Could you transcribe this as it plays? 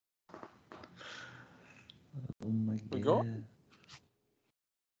Oh my We god.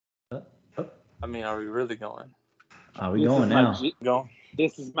 going? I mean, are we really going? Are we This going is my now? Going?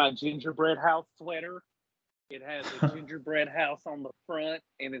 this is my gingerbread house sweater. It has a gingerbread house on the front,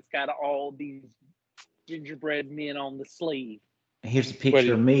 and it's got all these gingerbread men on the sleeve. Here's a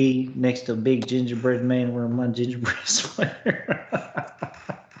picture of me next to a big gingerbread man wearing my gingerbread sweater.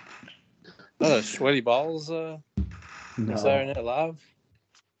 Oh, sweaty balls. Saturday No. Night Live.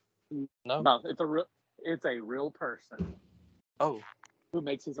 No. No, it's a real person Oh, who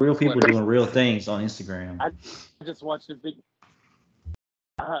makes his Real own people sweaters. doing real things on Instagram. I just watched a big.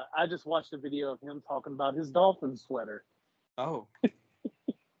 I just watched a video of him talking about his dolphin sweater. oh.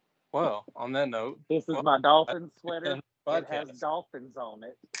 Well, on that note, This is my dolphin sweater. It podcast. has dolphins on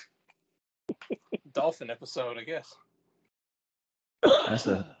it. Dolphin episode, I guess. That's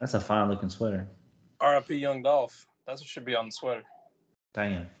a fine looking sweater. R.I.P. Young Dolph. That's what should be on the sweater.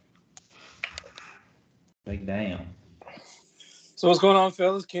 Damn. Big damn. So what's going on,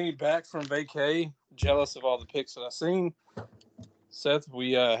 fellas? Kenny back from vacay. Jealous of all the picks that I seen. Seth,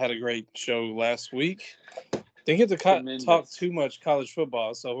 we had a great show last week. Didn't get to talk too much college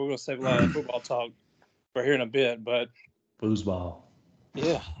football, so we're going to save a lot of football talk for here in a bit. But Foosball.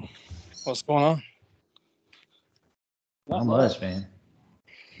 yeah, what's going on? Not much, man.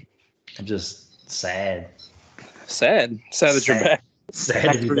 I'm just sad. Sad that you're back.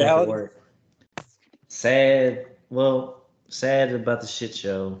 Sad to be back at work. Sad. Well, sad about the shit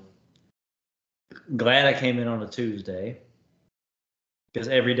show. Glad I came in on a Tuesday. Because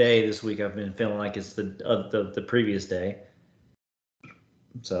every day this week I've been feeling like it's the previous day.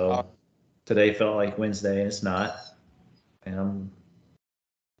 So today felt like Wednesday and it's not. And I'm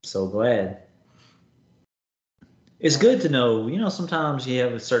so glad. It's good to know, sometimes you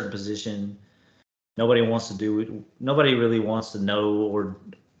have a certain position. Nobody wants to do it. Nobody really wants to know, or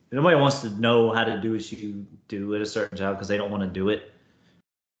nobody wants to know how to do what you do at a certain job because they don't want to do it.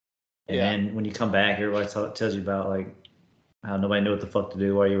 And then when you come back, everybody tells you about like how nobody knew what the fuck to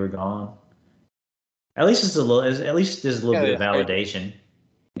do while you were gone. At least it's a little. At least there's a little bit of validation.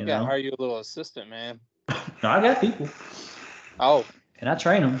 You know, hire you a little assistant, man. No, I got people. Oh, and I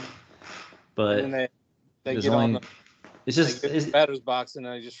train them, but and they get on the. It's just it's batter's box and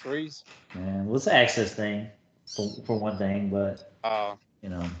they just freeze. Man, well, it's an access thing for one thing, but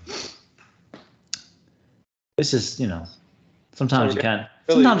it's just sometimes you kind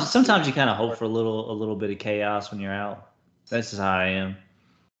of sometimes you kind of hope for a little bit of chaos when you're out. That's just how I am.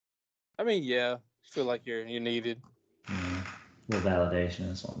 I mean, yeah, feel like you're needed. A little validation.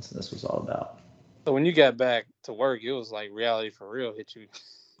 That's what it's all about. So when you got back to work, it was like reality for real hit you.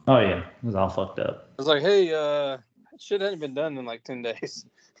 Oh yeah, it was all fucked up. I was like, hey, shit hadn't been done in like 10 days.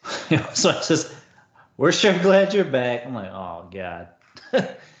 So it's just, we're sure glad you're back. I'm like, oh God,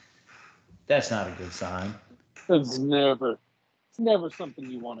 that's not a good sign. It's never something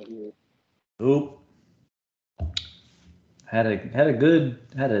you want to hear. Oop. Had a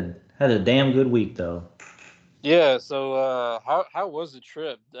damn good week though. Yeah. So how was the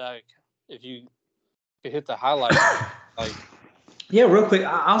trip? Like, if you could hit the highlights, like. Yeah, real quick,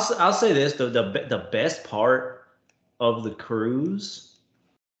 I'll say this: the best part of the cruise,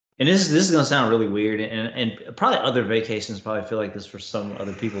 and this is gonna sound really weird, and probably other vacations probably feel like this for some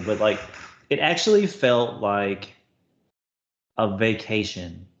other people, but like it actually felt like a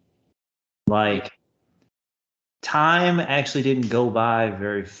vacation. Like time actually didn't go by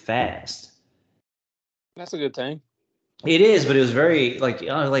very fast. That's a good thing. It is, but it was very like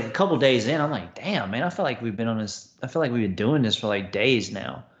a couple days in. I'm like, damn, man, I feel like we've been on this. I feel like we've been doing this for like days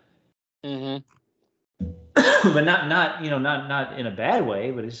now. Mm-hmm. But not in a bad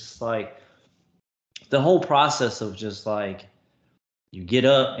way. But it's just like the whole process of just like you get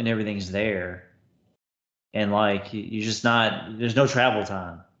up and everything's there, and like you just not. There's no travel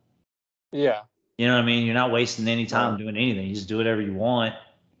time. Yeah. You know what I mean? You're not wasting any time doing anything. You just do whatever you want.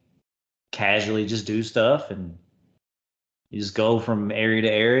 Casually, just do stuff and. You just go from area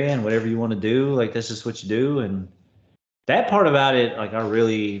to area and whatever you want to do, like that's just what you do. And that part about it, like I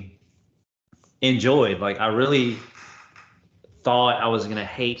really enjoyed. Like I really thought I was gonna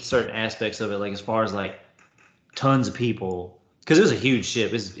hate certain aspects of it, like as far as like tons of people, because it was a huge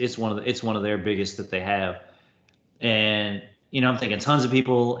ship. It's one of their biggest that they have, and I'm thinking tons of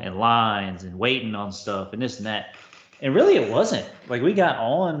people and lines and waiting on stuff and this and that. And really, it wasn't. Like we got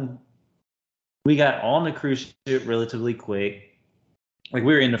on the cruise ship relatively quick. Like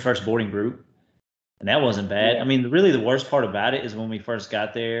we were in the first boarding group, and that wasn't bad. Yeah. I mean, really the worst part about it is when we first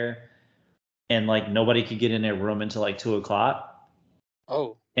got there and like nobody could get in their room until like 2:00.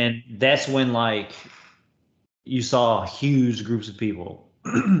 Oh. And that's when like you saw huge groups of people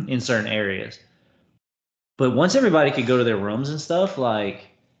in certain areas. But once everybody could go to their rooms and stuff, like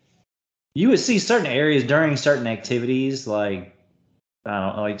you would see certain areas during certain activities, like I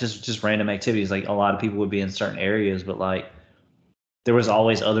don't know, like just random activities. Like a lot of people would be in certain areas, but like there was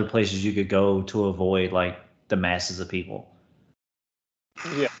always other places you could go to avoid like the masses of people.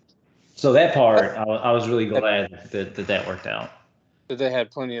 Yeah. So that part, I was really glad that worked out. That they had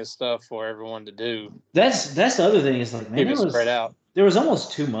plenty of stuff for everyone to do. That's the other thing is like, man, Keep it spread out. There was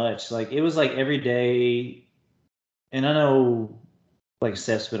almost too much. Like it was like every day, and I know like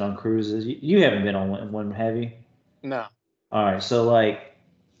Seth's been on cruises. You haven't been on one, have you? No. All right, so like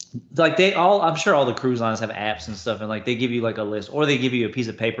they all, I'm sure all the cruise lines have apps and stuff, and like they give you like a list, or they give you a piece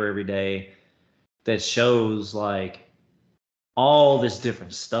of paper every day that shows like all this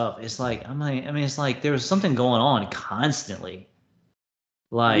different stuff. It's like I mean, it's like there was something going on constantly.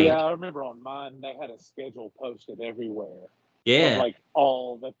 Like yeah, I remember on mine they had a schedule posted everywhere. Yeah, of like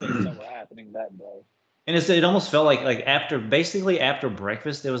all the things that were happening that day. And it almost felt like after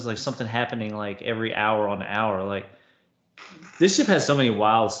breakfast there was like something happening like every hour on the hour. Like this ship has so many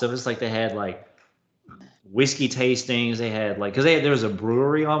wild stuff. It's like they had like whiskey tastings. They had like because there was a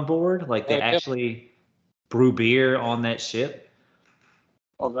brewery on board. Like they actually brew beer on that ship.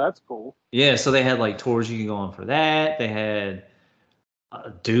 Oh, that's cool. Yeah, so they had like tours you can go on for that. They had a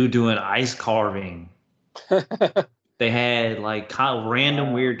dude doing ice carving. They had like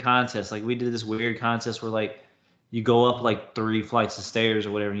random weird contests. Like we did this weird contest where like you go up like 3 flights of stairs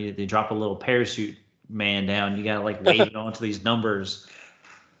or whatever. They drop a little parachute man down. You gotta like wave it onto these numbers.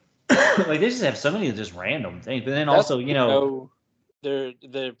 Like they just have so many just random things. But then also,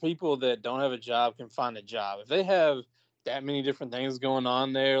 the people that don't have a job can find a job. If they have that many different things going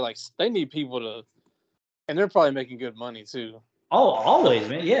on there, like they need people to, and they're probably making good money too. Oh, always,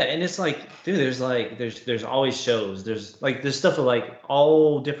 man. Yeah, and it's like, dude, there's always shows. There's stuff of like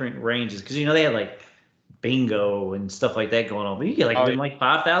all different ranges because they had like bingo and stuff like that going on. But you get like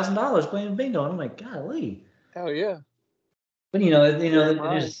 $5,000 playing bingo, and I'm like, golly. Hell yeah. But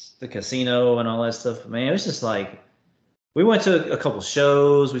there's the casino and all that stuff. Man, it was just like we went to a couple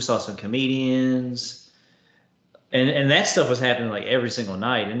shows. We saw some comedians, and that stuff was happening like every single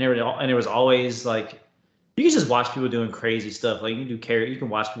night. And there was always like. You can just watch people doing crazy stuff. Like you can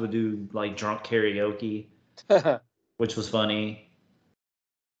watch people do like drunk karaoke, which was funny.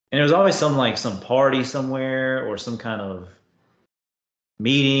 And there was always some party somewhere or some kind of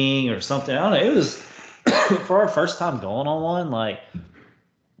meeting or something. I don't know. It was for our first time going on one. Like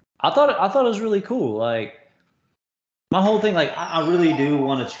I thought it was really cool. Like my whole thing. Like I really do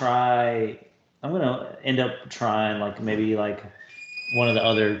want to try. I'm gonna end up trying like maybe like one of the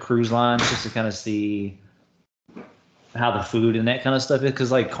other cruise lines just to kind of see how the food and that kind of stuff is,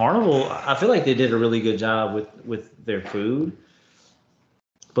 because like Carnival, I feel like they did a really good job with their food,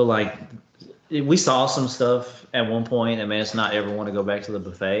 but like we saw some stuff at one point and man, it's not ever want to go back to the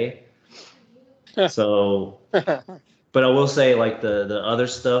buffet. So but I will say like the other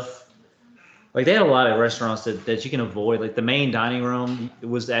stuff, like they had a lot of restaurants that you can avoid. Like the main dining room, it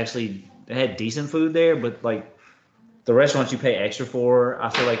was actually, they had decent food there, but like the restaurants you pay extra for, I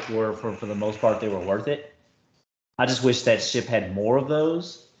feel like were for the most part they were worth it. I just wish that ship had more of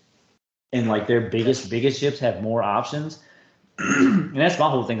those, and like their biggest ships have more options. And that's my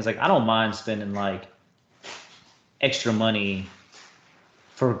whole thing. Is like I don't mind spending like extra money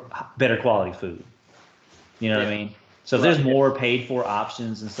for better quality food. You know what I mean? So if there's more paid for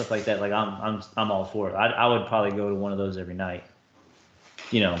options and stuff like that, like I'm all for it. I would probably go to one of those every night.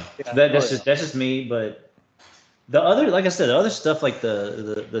 That's just me. But the other, like I said, the other stuff like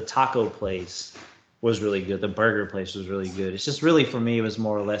the taco place was really good. The burger place was really good. It's just really for me, it was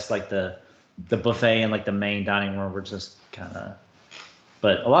more or less like the buffet and like the main dining room were just kind of.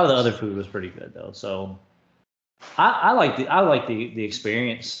 But a lot of the other food was pretty good though. So I like the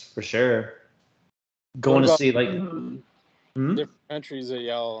experience for sure. Going to see like different countries that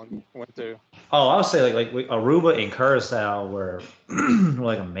y'all went to. Oh, I would say like Aruba and Curacao were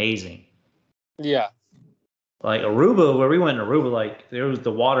like amazing. Yeah. Like Aruba, where we went in Aruba, like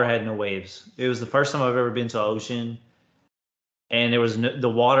the water had no waves. It was the first time I've ever been to the ocean, and there was the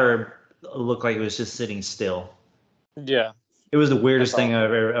water looked like it was just sitting still. Yeah, it was the weirdest thing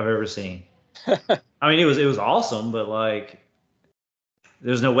I've ever seen. I mean, it was awesome, but like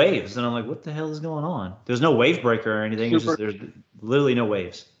there's no waves, and I'm like, what the hell is going on? There's no wave breaker or anything. It's just there's literally no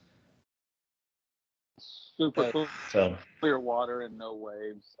waves. Super cool. So clear water and no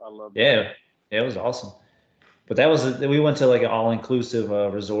waves. I love that. Yeah, it was awesome. But we went to like an all-inclusive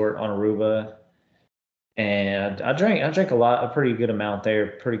resort on Aruba, and I drank a pretty good amount there,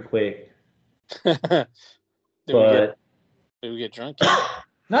 pretty quick. Did we get drunk? I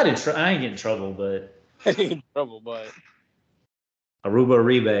didn't get in trouble, but in trouble, but Aruba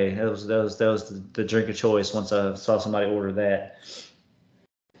Uribe. That was the drink of choice once I saw somebody order that.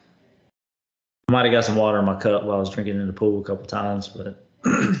 I might have got some water in my cup while I was drinking in the pool a couple times, but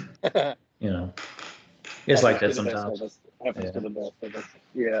it's like that sometimes. Happens to the best of us.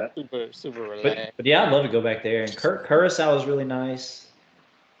 Yeah. Super relaxed. But yeah, I'd love to go back there. And Curacao was really nice.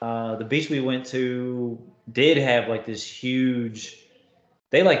 The beach we went to did have like this huge.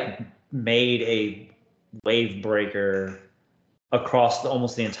 They like made a wave breaker across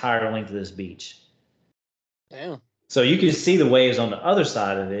almost the entire length of this beach. Damn. So you could see the waves on the other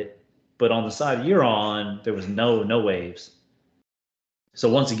side of it, but on the side you're on, there was no waves. So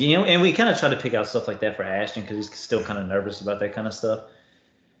once again, and we kind of try to pick out stuff like that for Ashton because he's still kind of nervous about that kind of stuff.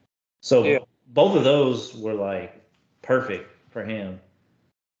 So both of those were like perfect for him.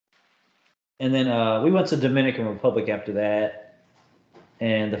 And then we went to Dominican Republic after that.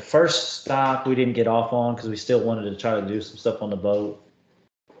 And the first stop we didn't get off on because we still wanted to try to do some stuff on the boat.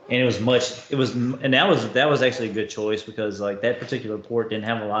 And that was actually a good choice because like that particular port didn't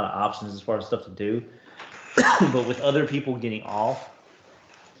have a lot of options as far as stuff to do. But with other people getting off,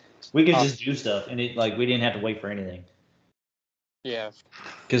 we could just do stuff, and we didn't have to wait for anything. Yeah.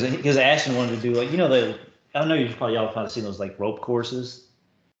 Because Ashton wanted to do I don't know y'all probably seen those like rope courses.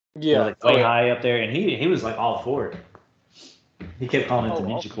 Yeah. Way high up there, and he was like all for it. He kept calling it the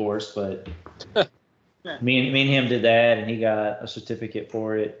ninja course, but me and him did that, and he got a certificate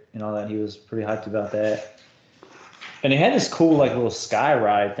for it and all that. He was pretty hyped about that. And they had this cool like little sky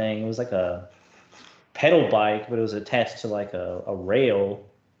ride thing. It was like a pedal bike, but it was attached to like a rail.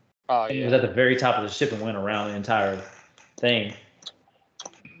 Oh, yeah. It was at the very top of the ship and went around the entire thing.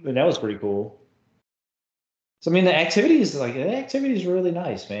 And that was pretty cool. So I mean, the activities were really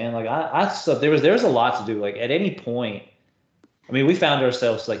nice, man. Like there was a lot to do. Like at any point, I mean, we found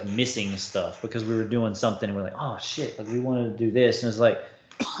ourselves like missing stuff because we were doing something and we're like, oh shit, like we wanted to do this, and it's like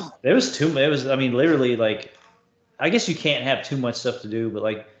literally like, I guess you can't have too much stuff to do, but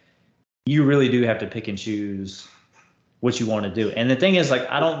like you really do have to pick and choose what you want to do. And the thing is, like,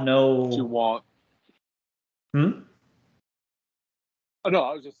 I don't know what you want. Oh no,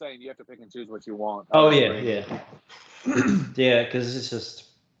 I was just saying you have to pick and choose what you want. Oh yeah. Yeah, because it's just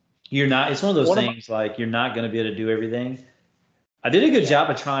it's one of those things like you're not going to be able to do everything. I did a good job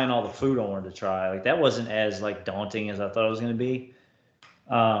of trying all the food I wanted to try. Like that wasn't as like daunting as I thought it was going to be.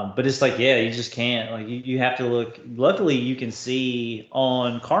 But it's like, yeah, you just can't. Like you have to look. Luckily, you can see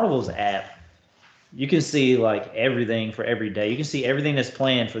on Carnival's app. You can see like everything for every day. You can see everything that's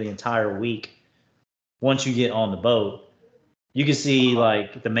planned for the entire week. Once you get on the boat, you can see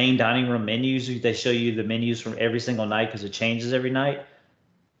like the main dining room menus. They show you the menus from every single night because it changes every night.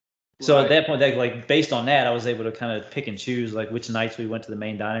 So at that point, like based on that, I was able to kind of pick and choose like which nights we went to the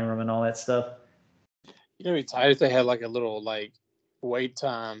main dining room and all that stuff. You know, it'd be tight if they had like a little like wait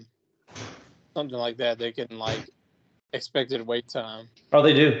time, something like that. They can like expected wait time. Oh,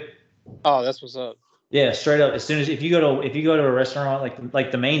 they do. Oh, that's what's up. Yeah, straight up. As soon as if you go to a restaurant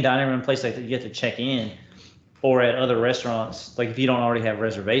like the main dining room place, like you get to check in, or at other restaurants, like if you don't already have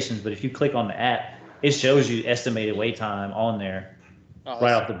reservations, but if you click on the app, it shows you estimated wait time on there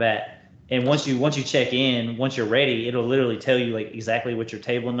right off the bat. And once you check in, once you're ready, it'll literally tell you like exactly what your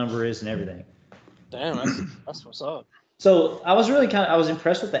table number is and everything. Damn, that's what's up. So I was really I was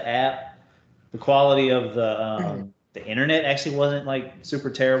impressed with the app. The quality of the internet actually wasn't like super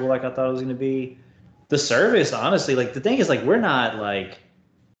terrible like I thought it was going to be. The service, honestly, like the thing is like we're not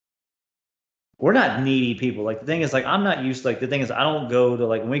needy people. Like the thing is like I'm not used to, like the thing is I don't go to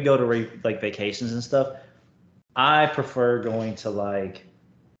like when we go to like vacations and stuff, I prefer going to like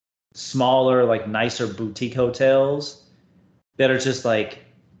smaller, like nicer boutique hotels that are just like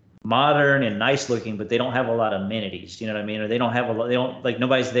modern and nice looking, but they don't have a lot of amenities. You know what I mean? Or they don't like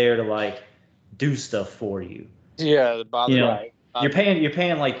nobody's there to like do stuff for you. Yeah, you're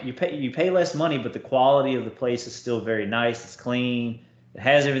paying like you pay less money, but the quality of the place is still very nice. It's clean. It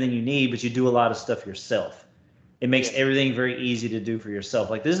has everything you need, but you do a lot of stuff yourself. It makes everything very easy to do for yourself.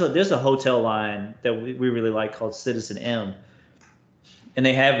 Like there's a hotel line that we really like called Citizen M. And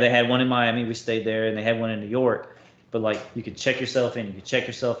they had one in Miami. We stayed there, and they had one in New York. But like you could check yourself in, you could check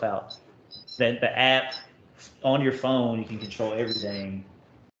yourself out. The app on your phone, you can control everything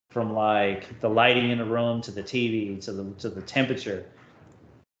from like the lighting in the room to the TV to the temperature,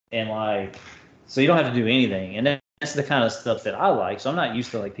 and like so you don't have to do anything. And that's the kind of stuff that I like. So I'm not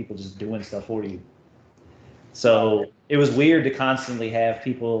used to like people just doing stuff for you. So it was weird to constantly have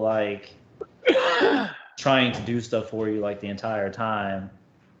people like trying to do stuff for you like the entire time.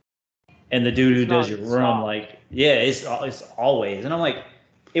 And the dude who does your room, like, yeah, it's always. And I'm like,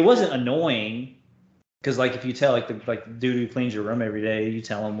 it wasn't annoying, Because like if you tell like the dude who cleans your room every day, you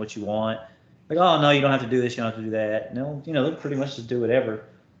tell him what you want. Like, oh no, you don't have to do this, you don't have to do that. No, they'll pretty much just do whatever.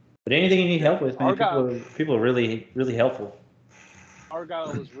 But anything you need help with, man, people are really, really helpful. Our guy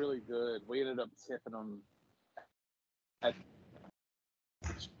was really good. We ended up tipping him.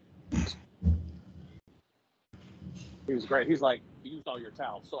 He was great. He's like, you used all your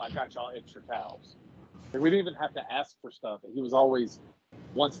towels, so I got y'all extra towels. Like, we didn't even have to ask for stuff. He was always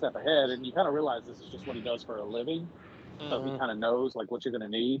one step ahead, and you kind of realize this is just what he does for a living. So he kind of knows like what you're going to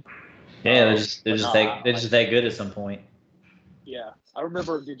need. Yeah, they're just that good at some point. Yeah, I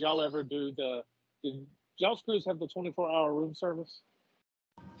remember. Did y'all ever do did y'all's cruise have the 24-hour room service?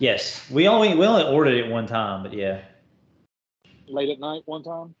 Yes, we only ordered it one time, but yeah. Late at night one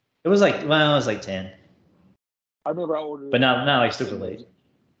time. It was like 10. I remember I ordered, but not like super late.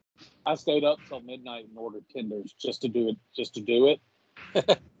 I stayed up till midnight and ordered tenders just to do it.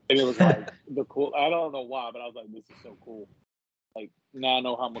 And it was like the cool. I don't know why, but I was like, this is so cool. Like now I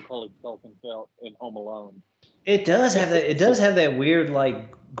know how Macaulay Culkin felt in Home Alone. It does have that. It does have that weird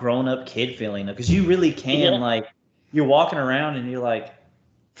like grown-up kid feeling because you really can like you're walking around and you're like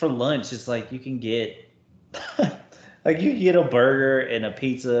for lunch it's like you can get like you can get a burger and a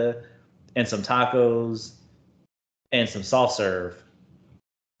pizza and some tacos and some soft serve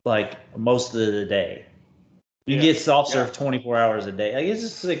like most of the day. You get soft serve 24 hours a day. Like it's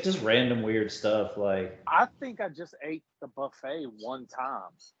just like just random weird stuff. Like I think I just ate the buffet one time.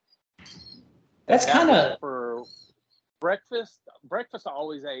 That's kind of for breakfast. Breakfast I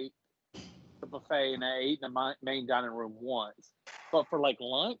always ate the buffet, and I ate in the main dining room once. But for like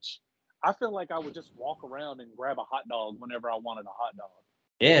lunch, I feel like I would just walk around and grab a hot dog whenever I wanted a hot dog.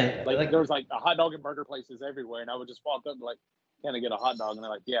 Yeah, like there was like a hot dog and burger places everywhere, and I would just walk up and like, can I get a hot dog? And they're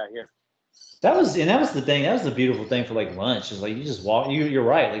like, yeah, here. That was the thing. That was the beautiful thing for like lunch is like you just walk. You're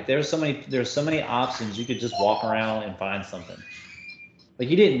right. Like there's so many options. You could just walk around and find something. Like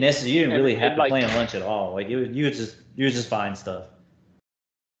you didn't really have to plan lunch at all. Like you would just find stuff.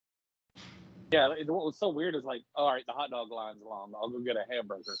 Yeah, what was so weird is like, all right, the hot dog line's long. I'll go get a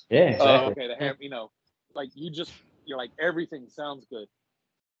hamburger. Yeah, exactly. Okay, like you're like everything sounds good.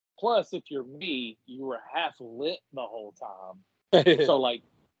 Plus, if you're me, you were half lit the whole time. So like,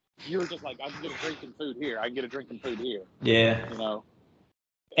 you were just like, I can get a drink and food here. I can get a drink and food here. Yeah.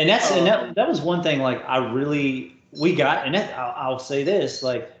 And that was one thing. Like we got, and I'll say this,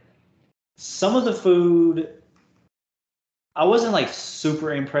 like some of the food, I wasn't like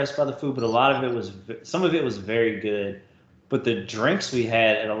super impressed by the food, but some of it was very good. But the drinks we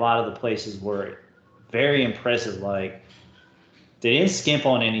had at a lot of the places were very impressive. Like they didn't skimp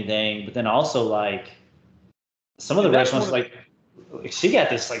on anything, but then also like some of the restaurants, like she got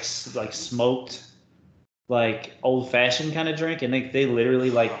this like smoked, like old fashioned kind of drink, and they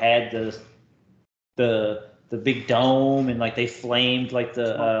literally like had the big dome and like they flamed like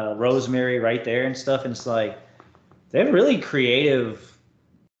the rosemary right there and stuff, and it's like they're really creative.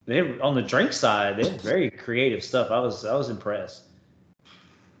 They're on the drink side. They're very creative stuff. I was impressed.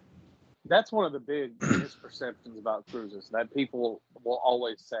 That's one of the big misperceptions about cruises that people will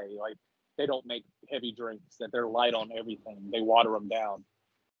always say, like they don't make heavy drinks, that they're light on everything. They water them down.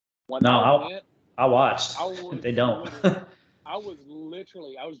 I watched. They don't. I was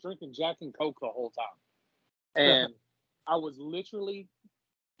drinking Jack and Coke the whole time. And I was literally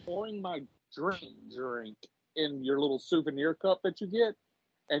pouring my drink in your little souvenir cup that you get,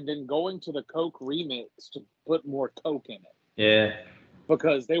 and then going to the Coke remix to put more Coke in it. Yeah.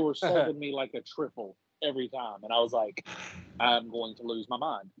 Because they were serving me like a triple every time. And I was like, I'm going to lose my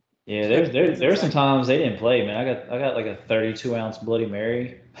mind. Yeah, there's some times they didn't play, man. I got like a 32-ounce Bloody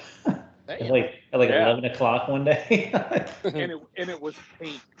Mary. at like 11 o'clock one day. and it was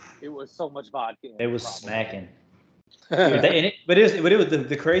pink. It was so much vodka. It was smacking. But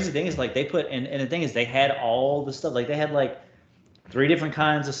the crazy thing is like they put and the thing is they had all the stuff. Like they had like 3 different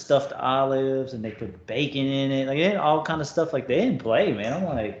kinds of stuffed olives, and they put bacon in it. Like they had all kind of stuff. Like they didn't play, man. I'm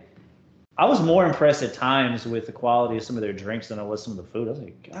like, I was more impressed at times with the quality of some of their drinks than I was some of the food. I was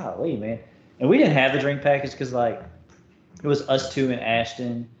like, golly, man. And we didn't have the drink package because like it was us two and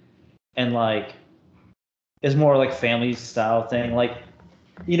Ashton, and like it's more like family style thing. Like,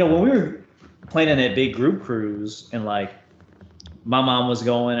 when we were planning that big group cruise, and like my mom was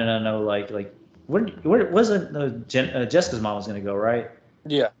going, and I know like where wasn't Jessica's mom was gonna go, right?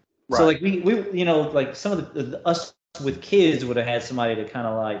 Yeah. Right. So like we like some of the us with kids would have had somebody to kind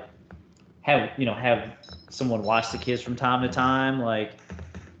of like have someone watch the kids from time to time. Like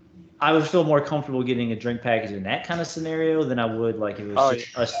I would feel more comfortable getting a drink package in that kind of scenario than I would like if it was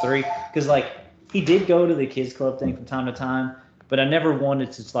just us 3. Because like he did go to the kids club thing from time to time, but I never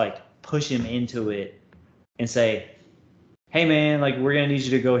wanted to like push him into it and say, hey man, like we're gonna need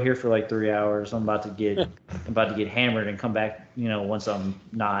you to go here for like 3 hours. I'm about to get hammered and come back, once I'm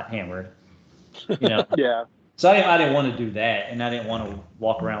not hammered. Yeah. So I didn't want to do that, and I didn't want to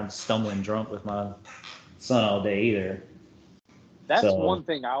walk around stumbling drunk with my son all day either. That's one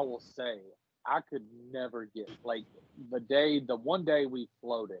thing I will say. I could never get, like, the one day we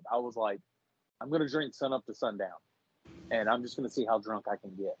floated, I was like, I'm gonna drink sun up to sundown, and I'm just gonna see how drunk I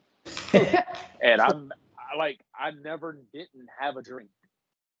can get. And I never didn't have a drink.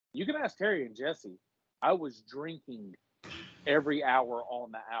 You can ask Terry and Jesse. I was drinking every hour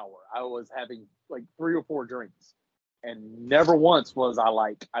on the hour. I was having like 3 or 4 drinks, and never once was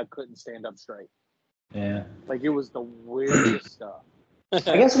I couldn't stand up straight. Yeah. Like, it was the weirdest stuff. I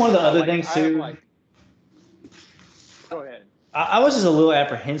guess one of the other things too. Go ahead. I was just a little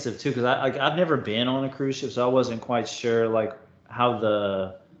apprehensive too because I've never been on a cruise ship, so I wasn't quite sure like how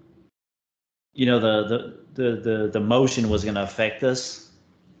the motion was going to affect us.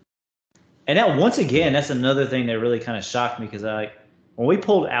 And now once again, that's another thing that really kind of shocked me because when we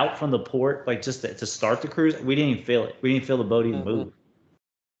pulled out from the port, like just to start the cruise, we didn't even feel it. We didn't feel the boat even move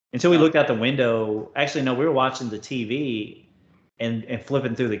until we looked out the window. Actually, no, we were watching the TV and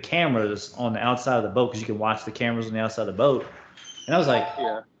flipping through the cameras on the outside of the boat because you can watch the cameras on the outside of the boat. And I was like,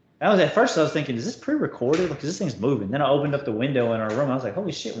 at first I was thinking, is this pre-recorded? Because this thing's moving. Then I opened up the window in our room. I was like,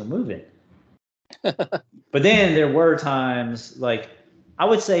 holy shit, we're moving. But then there were times, like, I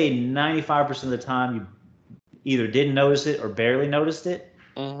would say 95% of the time you either didn't notice it or barely noticed it.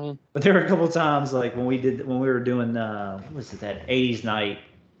 Mm-hmm. But there were a couple of times, like when we were doing what was it, that 80s night,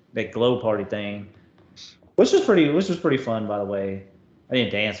 that glow party thing, which was pretty fun, by the way. I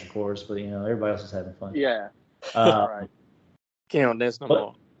didn't dance, of course, but everybody else was having fun. Yeah. Right. Can't dance no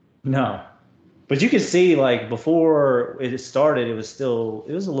more. No. But you could see, like, before it started, it was a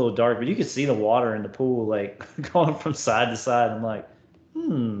little dark, but you could see the water in the pool, like, going from side to side. I'm like,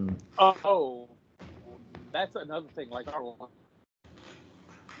 Oh, that's another thing. Like,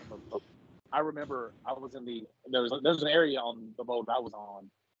 I remember I was there's an area on the boat I was on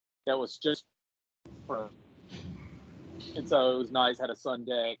that was just for, and so it was nice. Had a sun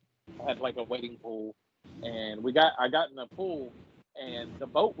deck, had like a waiting pool, and I got in the pool, and the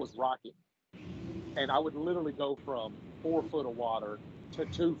boat was rocking, and I would literally go from 4 foot of water to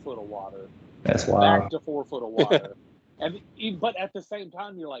 2 foot of water. That's wild. Back to 4 foot of water, but at the same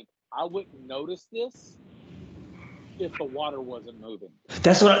time, you're like, I wouldn't notice this if the water wasn't moving.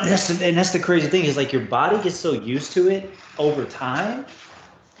 That's the crazy thing is, like, your body gets so used to it over time.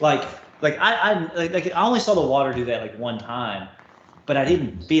 Like I only saw the water do that like one time, but I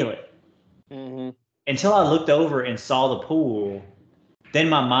didn't feel it until I looked over and saw the pool. Then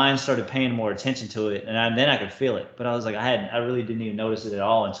my mind started paying more attention to it, and then I could feel it. But I was like, I really didn't even notice it at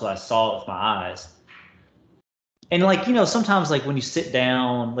all until I saw it with my eyes. And like, sometimes like when you sit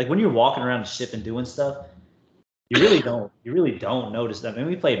down, like when you're walking around the ship and doing stuff, you really don't notice that. I mean,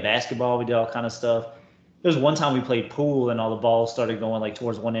 we played basketball, we did all kind of stuff. There was one time we played pool and all the balls started going like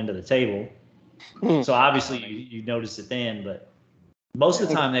towards one end of the table. So obviously you noticed it then, but most of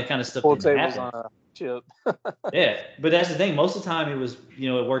the time that kind of stuff didn't happen. Yeah, but that's the thing. Most of the time it was,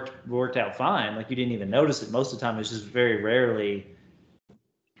 it worked out fine. Like you didn't even notice it. Most of the time it's just very rarely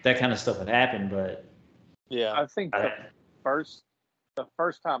that kind of stuff would happen. But yeah, I think the first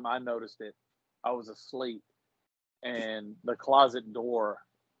time I noticed it, I was asleep, and the closet door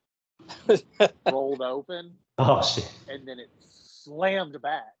rolled open. Oh shit! And then it slammed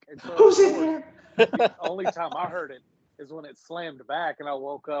back. And so who's in there? The only time I heard it is when it slammed back, and I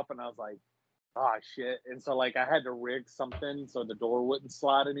woke up and I was like, "Oh shit!" And so like I had to rig something so the door wouldn't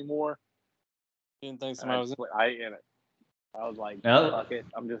slide anymore. You didn't think somebody was in it. I was like, "Fuck it."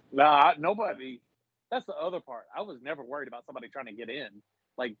 I'm just nobody. That's the other part. I was never worried about somebody trying to get in.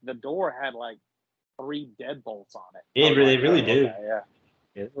 Like the door had like 3 deadbolts on it. It really do. Okay, yeah.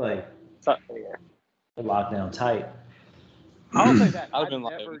 It's like yeah. Locked down tight. I'll say that I been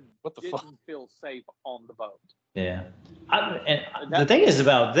never like, what the didn't fuck? feel safe on the boat. Yeah, the thing is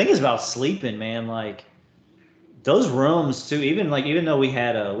about sleeping, man. Like those rooms too. Even though we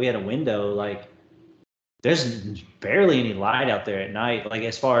had a window, like there's barely any light out there at night. Like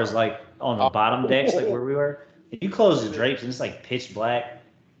as far as like on the bottom decks, like where we were, you close the drapes and it's like pitch black.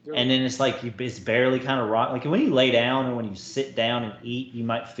 And then it's like it's barely kind of rock. Like when you lay down and when you sit down and eat, you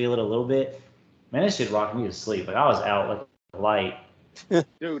might feel it a little bit. Man, that shit rocked me to sleep. Like I was out like light.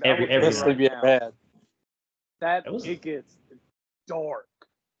 Dude, every sleep bad. It gets dark.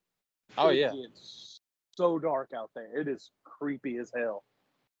 Oh It gets so dark out there. It is creepy as hell.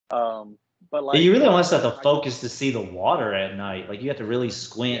 But like, you really almost have to focus to see the water at night. Like you have to really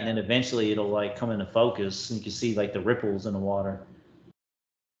squint, and then eventually it'll like come into focus, and you can see like the ripples in the water.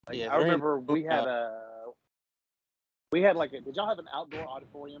 Like, I remember we had like did y'all have an outdoor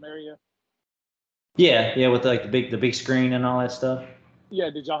auditorium area? Yeah, with like the big screen and all that stuff. Yeah,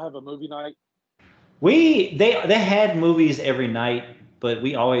 did y'all have a movie night? They had movies every night, but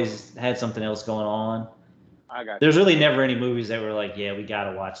we always had something else going on. I got. There's really never any movies that were like, yeah, we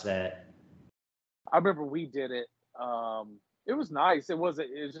gotta watch that. I remember we did it. It was nice. It was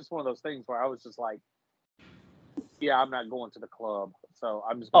just one of those things where I was just like, yeah, I'm not going to the club, so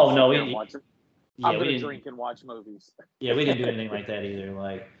I'm just. I'm gonna drink and watch movies. Yeah, we didn't do anything like that either.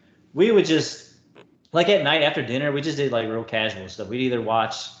 Like we would just like at night after dinner, we just did like real casual stuff. We'd either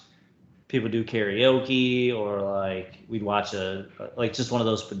watch people do karaoke, or like we'd watch like just one of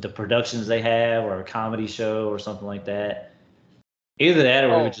those the productions they have, or a comedy show or something like that. Either that,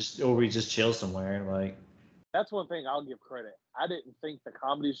 or we just chill somewhere. Like that's one thing I'll give credit. I didn't think the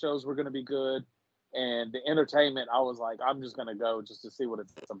comedy shows were going to be good, and the entertainment, I was like, I'm just going to go just to see what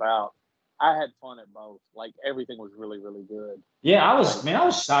it's about. I had fun at both. Like everything was really, really good. Yeah, I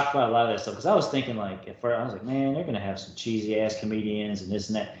was shocked by a lot of that stuff because I was thinking like at first I was like, man, they're gonna have some cheesy ass comedians and this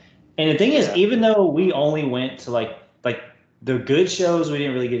and that. And the thing is, even though we only went to like the good shows, we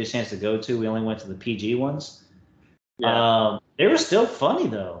didn't really get a chance to go to. We only went to the PG ones. Yeah, they were still funny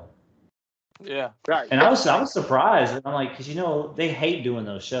though. Yeah, right. And I was surprised. I'm like, because they hate doing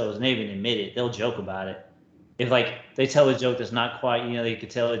those shows, and they even admit it. They'll joke about it. If like they tell a joke that's not quite, they could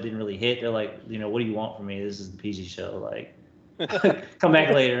tell it didn't really hit. They're like, what do you want from me? This is the PG show. Like, come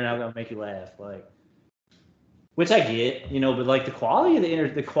back later and I'm gonna make you laugh. Like, which I get, but like the quality of the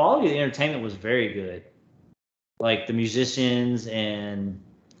entertainment was very good. Like the musicians and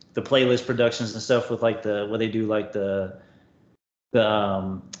the playlist productions and stuff with like what they do, like the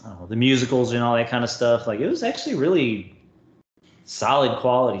musicals and all that kind of stuff. Like it was actually really solid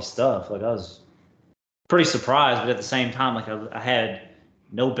quality stuff. Like I was pretty surprised, but at the same time, like I had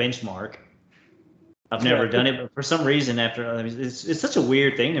no benchmark. I've never done it, but for some reason, it's such a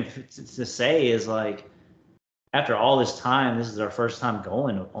weird thing to say is like, after all this time, this is our first time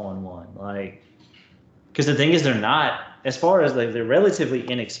going on one. Like, because the thing is, they're not, as far as like, they're relatively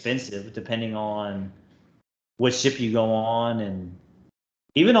inexpensive, depending on what ship you go on, and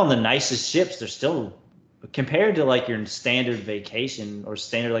even on the nicest ships, they're still, compared to like your standard vacation or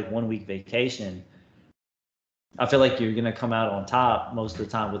standard like 1 week vacation, I feel like you're going to come out on top most of the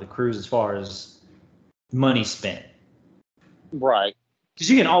time with a cruise as far as money spent. Right. Because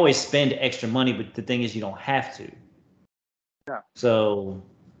you can always spend extra money, but the thing is you don't have to. Yeah. So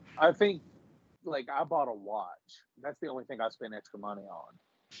I think, like, I bought a watch. That's the only thing I spent extra money on.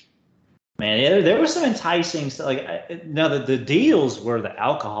 Man, there was some enticing stuff. Like, now the deals were the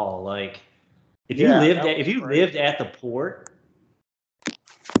alcohol. Like, if you lived at the port,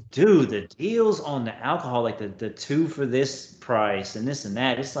 dude, the deals on the alcohol, like the 2 for this price and this and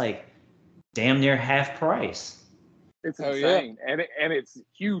that, it's like damn near half price. It's insane. Yeah. And it's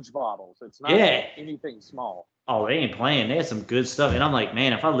huge bottles. It's not anything small. Oh, they ain't playing. They had some good stuff. And I'm like,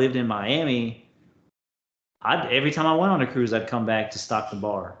 man, if I lived in Miami, every time I went on a cruise, I'd come back to stock the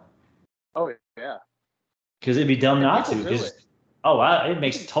bar. Oh, yeah. Because it'd be dumb not to. It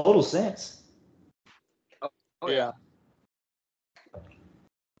makes total sense. Oh, yeah.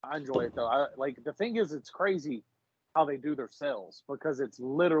 I enjoy it, though. The thing is, it's crazy how they do their sales, because it's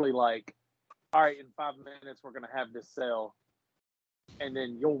literally like, all right, in 5 minutes, we're going to have this sale. And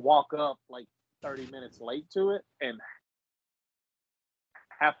then you'll walk up like 30 minutes late to it, and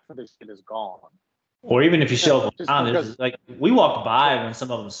half of the shit is gone. Or even if you show up on time, like we walked by when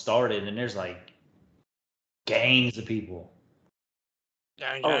some of them started, and there's like gangs of people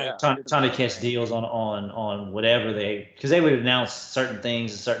trying to catch deals on whatever because they would announce certain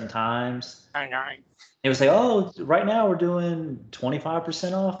things at certain times. It was like, oh, right now we're doing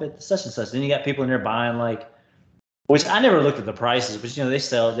 25% off at such and such. Then you got people in there buying like, which I never looked at the prices, but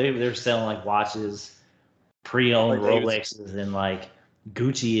they're selling like watches, pre-owned Rolexes, and like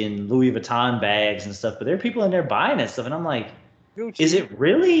Gucci and Louis Vuitton bags and stuff. But there are people in there buying that stuff, and I'm like, Gucci. Is it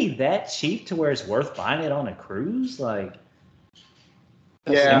really that cheap to where it's worth buying it on a cruise? Like,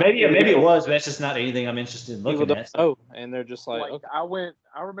 yeah, maybe it was, but that's just not anything I'm interested in looking at. Oh, and they're just like okay.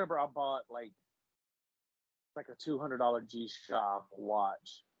 I remember I bought like a $200 G-Shock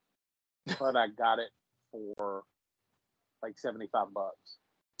watch, but I got it for like $75.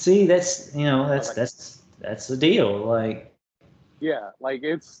 See, that's that's the deal. Like, yeah, like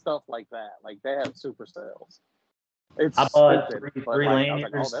it's stuff like that. Like they have super sales. It's I bought stupid, three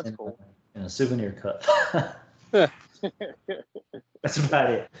lanyards that's cool. And a souvenir cup. That's about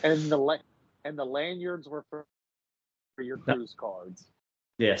it. And and the lanyards were for your cruise cards.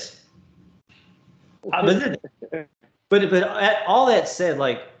 Yes. But all that said,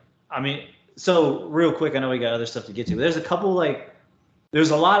 like, I mean, so real quick, I know we got other stuff to get to, but there's a couple, like,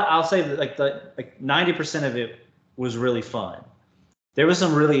 there's a lot, I'll say that like 90% of it was really fun. There was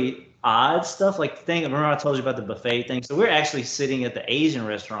some really odd stuff, like remember I told you about the buffet thing? So we're actually sitting at the Asian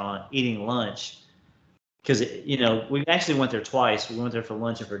restaurant eating lunch because, we actually went there twice. We went there for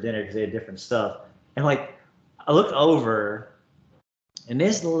lunch and for dinner because they had different stuff. And, like, I looked over, and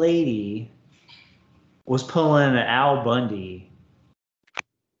this lady was pulling an Al Bundy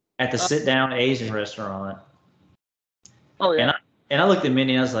at the sit-down Asian restaurant. Oh, yeah. And I looked at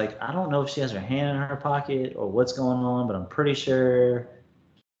Mindy and I was like, I don't know if she has her hand in her pocket or what's going on, but I'm pretty sure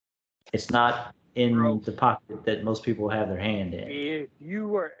it's not in the pocket that most people have their hand in. If you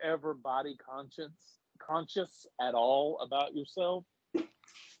were ever body conscious at all about yourself,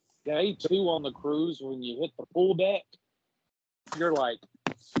 day 2 on the cruise, when you hit the pool deck, you're like,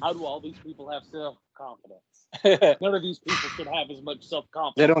 how do all these people have self-confidence? None of these people should have as much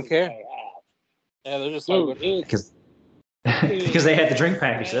self-confidence. They don't as care. they have. Yeah, they're just Dude, like, because they had the drink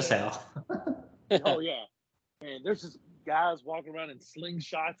package. That's how. Oh, yeah. Man, there's just guys walking around in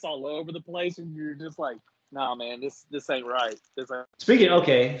slingshots all over the place, and you're just like, nah, man, this ain't right. Speaking of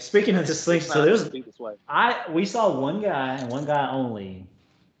the slingshot, so we saw one guy and one guy only.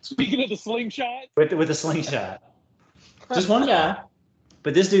 Speaking of the slingshot, with the slingshot, just one guy.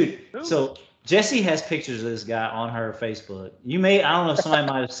 But this dude, so Jessie has pictures of this guy on her Facebook. I don't know if somebody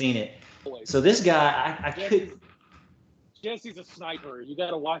might have seen it. So this guy, I could. Jessie's a sniper. You got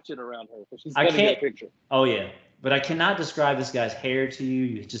to watch it around her because she's going to get a picture. Oh, yeah. But I cannot describe this guy's hair to you.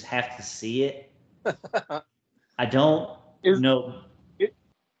 You just have to see it. I don't know.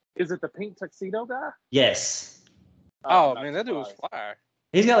 Is it the pink tuxedo guy? Yes. Oh man, that dude was fire.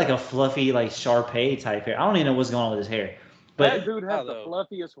 He's got like a fluffy, like Sharpay type hair. I don't even know what's going on with his hair. But that dude has the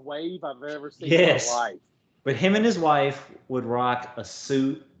fluffiest wave I've ever seen in my life. But him and his wife would rock a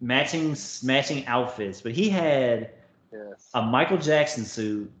suit, matching outfits. But he had a Michael Jackson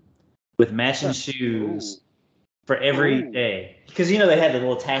suit with matching shoes for every day. Because, they had the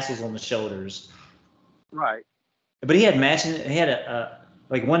little tassels on the shoulders. Right. But he had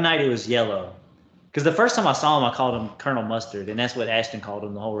like one night it was yellow. Because the first time I saw him, I called him Colonel Mustard. And that's what Ashton called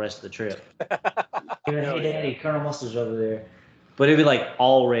him the whole rest of the trip. He went, hey, Daddy, Colonel Mustard's over there. But it'd be like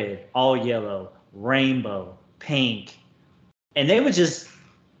all red, all yellow, rainbow, pink. And they would just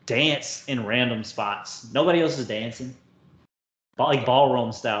dance in random spots. Nobody else is dancing. Like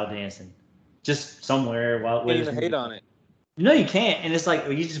ballroom style dancing. Just somewhere. You can't even hate on it. No, you can't. And it's like,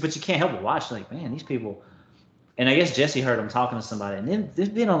 but you can't help but watch. Like, man, these people. And I guess Jessie heard him talking to somebody. And then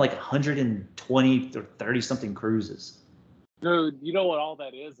they've been on like 120 or 30 something cruises. Dude, you know what all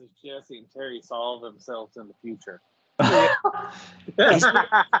that is Jessie and Terry saw themselves in the future.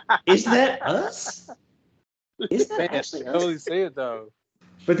 Isn't that us? Is that actually? I totally see it though.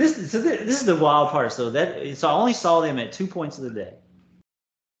 But this is the wild part. So I only saw them at 2 points of the day.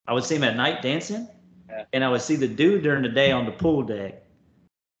 I would see him at night dancing, and I would see the dude during the day on the pool deck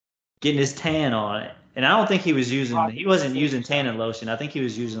getting his tan on it. And I don't think he wasn't using tanning lotion. I think he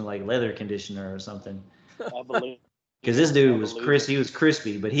was using like leather conditioner or something. I believe. Because this dude was he was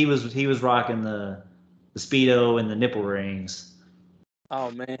crispy, but he was rocking the Speedo and the nipple rings. Oh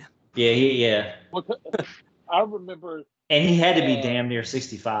man. Yeah. I remember. And he had to be damn near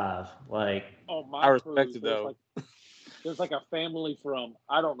 65. Like, I respect it though. There's like a family from,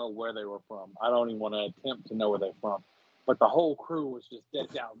 I don't know where they were from. I don't even want to attempt to know where they're from. But the whole crew was just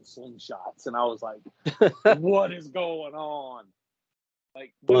decked out in slingshots. And I was like, what is going on?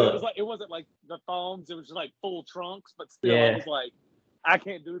 Like, it wasn't like the thongs. It was just like full trunks. But still, I was like, I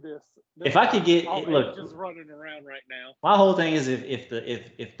can't do this. If I could get, look, just running around right now. My whole thing is if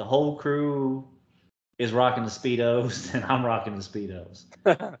the whole crew is rocking the Speedos, then I'm rocking the Speedos.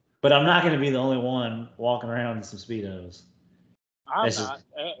 But I'm not going to be the only one walking around in some Speedos. That's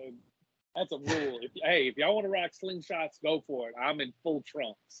a rule. If y'all want to rock slingshots, go for it. I'm in full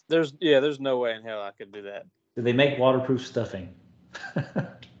trunks. There's no way in hell I could do that. Do they make waterproof stuffing?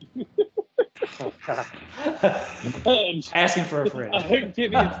 Asking for a friend.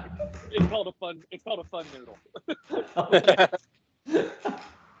 It's called a fun noodle.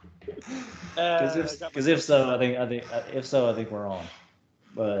 Because if so, I think we're on.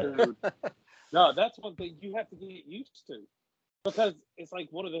 But dude, no, that's one thing you have to get used to, because it's like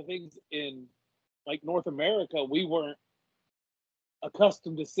one of the things in like North America we weren't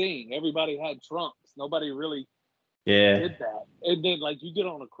accustomed to seeing. Everybody had trunks. Nobody really did that. And then like you get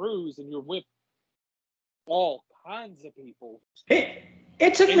on a cruise and you're with all kinds of people.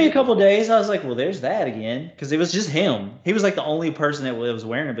 It took me a couple days. I was like, well, there's that again. Because it was just him. He was like the only person that was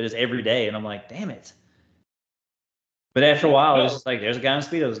wearing it, but it's every day. And I'm like, damn it. But after a while, it was just like, there's a guy in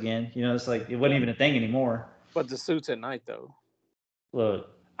Speedos again. You know, it's like, it wasn't even a thing anymore. But the suits at night, though. Look,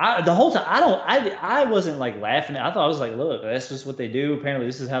 the whole time, I wasn't like laughing. I thought I was like, look, that's just what they do. Apparently,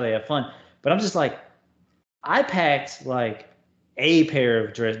 this is how they have fun. But I'm just like, I packed like a pair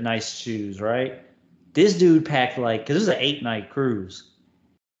of nice shoes, right? This dude packed like, because this is an 8-night cruise.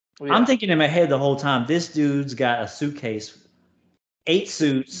 Yeah. I'm thinking in my head the whole time, this dude's got a suitcase, 8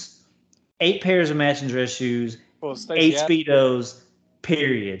 suits, 8 pairs of matching dress shoes, 8 Speedos,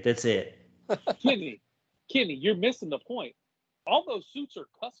 period. That's it. Kenny, you're missing the point. All those suits are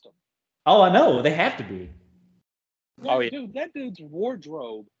custom. Oh, I know. They have to be. Dude, that dude's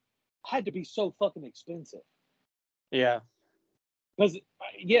wardrobe had to be so fucking expensive. Yeah. Because,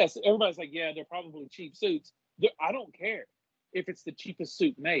 yes, everybody's like, yeah, they're probably cheap suits. I don't care if it's the cheapest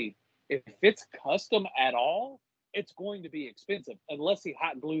suit made. If it's custom at all, it's going to be expensive unless he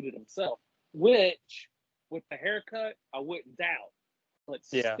hot glued it himself, which, with the haircut, I wouldn't doubt. But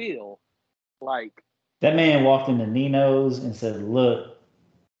still, like... That man walked into Nino's and said, look,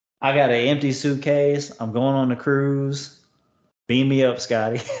 I got an empty suitcase. I'm going on the cruise. Beam me up,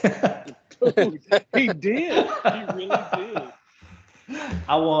 Scotty. Dude, he did. He really did.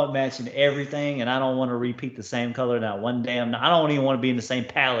 I want matching everything, and I don't want to repeat the same color. Not one damn. I don't even want to be in the same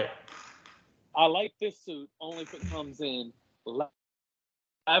palette. I like this suit only if it comes in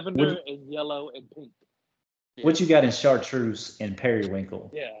lavender and yellow and pink. Yeah. What you got in chartreuse and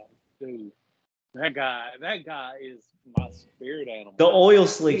periwinkle? Yeah, dude. That guy is my spirit animal. The oil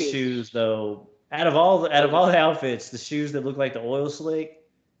slick shoes, though. Out of all the outfits, the shoes that look like the oil slick.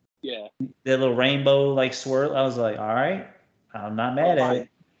 Yeah. That little rainbow like swirl. I was like, all right. I'm not mad at it.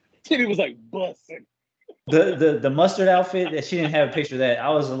 Kitty was like busting. The mustard outfit that she didn't have a picture of that. I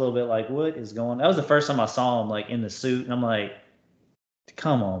was a little bit like, what is going on? That was the first time I saw him like in the suit, and I'm like,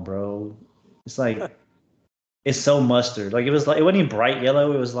 come on, bro. It's like it's so mustard. Like it wasn't even bright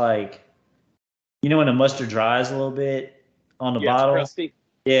yellow. It was like, you know when the mustard dries a little bit on the bottle? Crusty.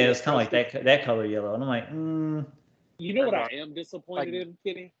 Yeah, it was kind of like that color yellow. And I'm like, You know what I am disappointed in,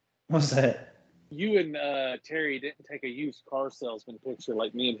 Kitty? What's that? You and Terry didn't take a used car salesman picture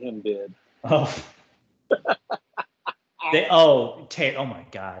like me and him did. Oh. Terry. Oh my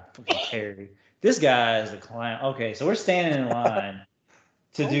God, Terry. This guy is a clown. Okay, so we're standing in line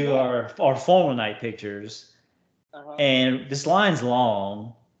to do our formal night pictures, and this line's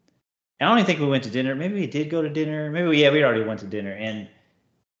long. I don't even think we went to dinner. Maybe we did go to dinner. Maybe we already went to dinner. And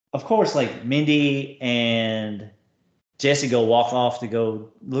of course, like Mindy and Jesse go walk off to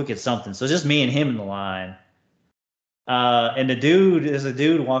go look at something. So it's just me and him in the line. And there's a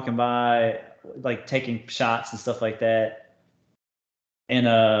dude walking by, like taking shots and stuff like that. And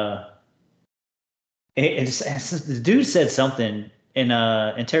the dude said something,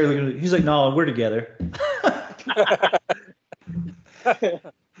 and Terry looked at him, he's like, "No, we're together."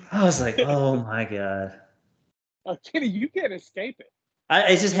 I was like, "Oh my God!" Kitty, you can't escape it.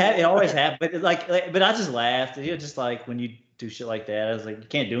 It always happened, but I just laughed. You know, just like when you do shit like that, I was like, you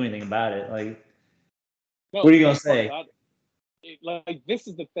can't do anything about it. Like, what are you gonna say? Like, this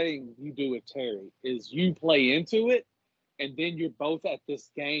is the thing you do with Terry is you play into it, and then you're both at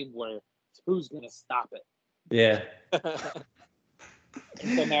this game where who's gonna stop it? Yeah.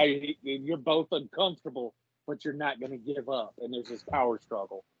 So now you're both uncomfortable, but you're not gonna give up, and there's this power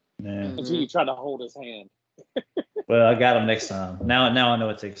struggle until you try to hold his hand. Well, I got him next time. Now I know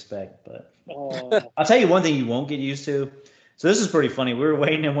what to expect. But I'll tell you one thing you won't get used to. So this is pretty funny. We were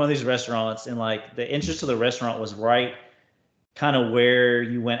waiting in one of these restaurants, and like the entrance to the restaurant was right kind of where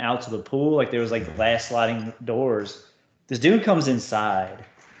you went out to the pool. Like there was like glass sliding doors. This dude comes inside,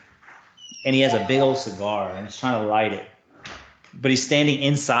 and he has a big old cigar, and he's trying to light it. But he's standing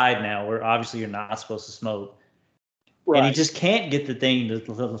inside now, where obviously you're not supposed to smoke. Right. And he just can't get the thing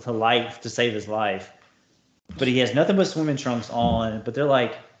to light to save his life. But he has nothing but swimming trunks on, but they're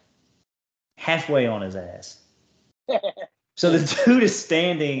like halfway on his ass. So the dude is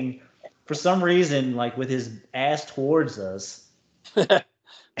standing for some reason, like with his ass towards us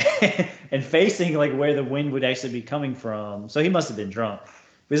and facing like where the wind would actually be coming from. So he must have been drunk. But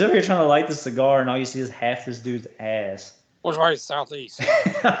he's over here trying to light the cigar, and all you see is half this dude's ass. Which way is southeast?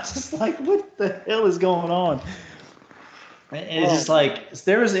 I'm just like, what the hell is going on? And it's just like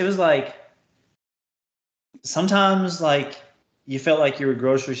it was like sometimes like you felt like you were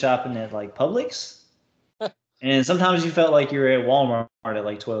grocery shopping at like Publix, and sometimes you felt like you were at Walmart at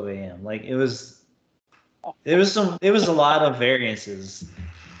like 12 a.m. Like it was a lot of variances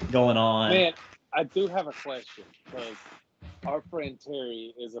going on. Man, I do have a question because our friend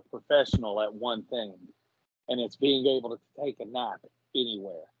Terry is a professional at one thing, and it's being able to take a nap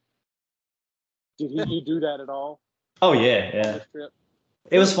anywhere. Did you do that at all? Oh yeah, on yeah. this trip?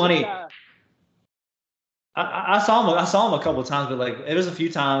 It was funny. Yeah. I saw him a couple of times, but like it was a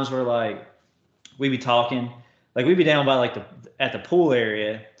few times where like we'd be talking, like we'd be down by like at the pool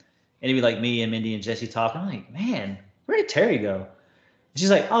area, and it'd be like me and Mindy and Jesse talking. I'm like, man, where did Terry go? And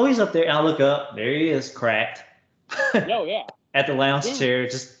she's like, oh, he's up there. And I look up, there he is, cracked. Oh yeah. At the lounge chair,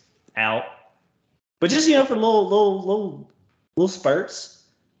 just out. But just for little spurts.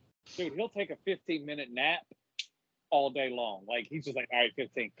 Dude, he'll take a 15-minute nap all day long. Like he's just like, all right,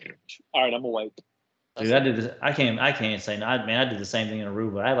 15. All right, I'm awake. Dude, I did this. I can't say no. I did the same thing in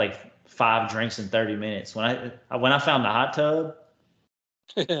Aruba. I had like 5 drinks in 30 minutes. When I found the hot tub,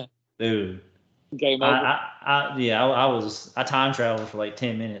 dude. Game over. I time traveled for like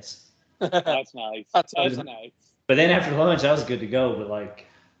 10 minutes. That's nice. That's nice. But then after lunch, I was good to go. But like,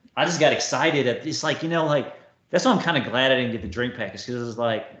 I just got excited. It's like, like that's why I'm kind of glad I didn't get the drink package, because it was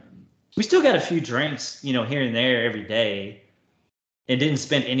like we still got a few drinks, here and there every day, and didn't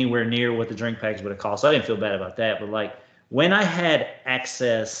spend anywhere near what the drink package would have cost. So I didn't feel bad about that. But like when I had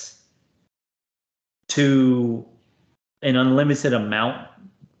access to an unlimited amount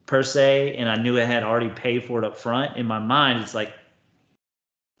per se, and I knew I had already paid for it up front, in my mind, it's like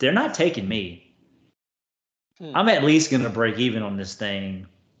they're not taking me. I'm at least going to break even on this thing.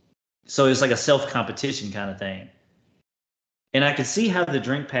 So it's like a self-competition kind of thing. And I could see how the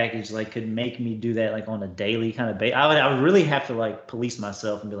drink package like could make me do that like on a daily kind of basis. I would really have to like police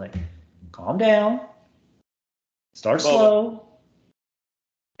myself and be like, calm down, start slow,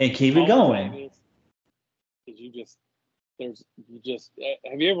 and keep it going. Have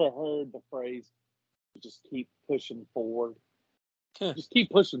you ever heard the phrase, just keep pushing forward? Just keep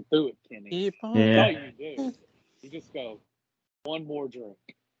pushing through it, Kenny. Yeah. That's all you do. You just go, one more drink.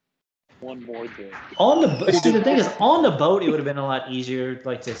 One more drink. The thing is, on the boat, it would have been a lot easier,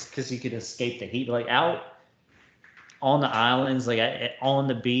 like, because you could escape the heat. Like, out on the islands, like, on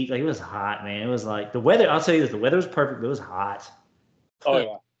the beach, like, it was hot, man. It was like, the weather, I'll tell you this, the weather was perfect, but it was hot. Oh,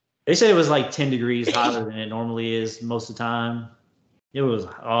 yeah. They said it was like 10 degrees hotter than it normally is most of the time. It was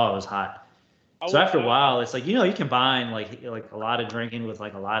hot. So after a while, it's like, you combine like a lot of drinking with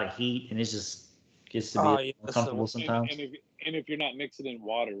like a lot of heat, and it just gets to be uncomfortable sometimes. And if you're not mixing in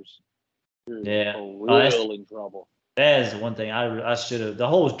waters, you're in trouble. That is one thing I should have. The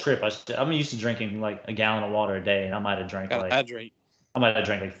whole trip, I'm used to drinking like a gallon of water a day, and I might have drank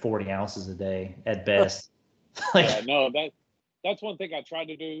like 40 ounces a day at best. That's one thing I tried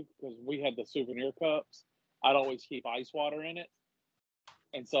to do, because we had the souvenir cups. I'd always keep ice water in it.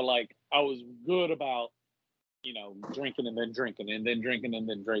 And so, like, I was good about, drinking and then drinking and then drinking and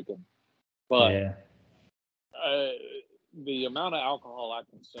then drinking. But the amount of alcohol I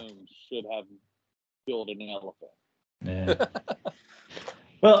consumed should have killed an elephant. Yeah.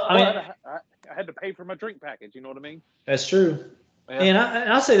 Well, I mean, I had to pay for my drink package. You know what I mean? That's true. Yeah. And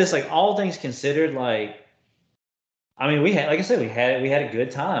I'll say this, like, all things considered, like, I mean, we had a good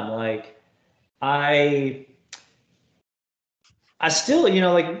time. Like, I still,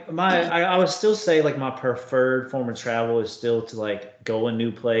 like I would still say like my preferred form of travel is still to like go a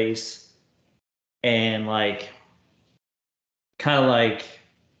new place and like kind of like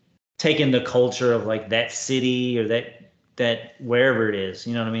taking the culture of like that city or that wherever it is,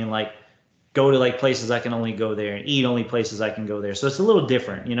 you know what I mean? Like go to like places I can only go there and eat only places I can go there. So it's a little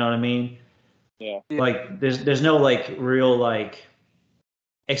different, you know what I mean? Yeah. Like there's no like real like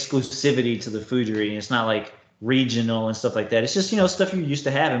exclusivity to the food you're eating. It's not like regional and stuff like that. It's just, stuff you're used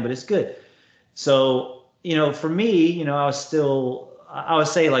to having, but it's good. So, for me, I would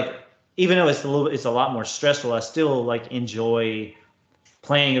say like, even though it's a lot more stressful, I still like enjoy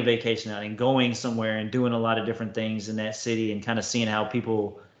planning a vacation out and going somewhere and doing a lot of different things in that city and kind of seeing how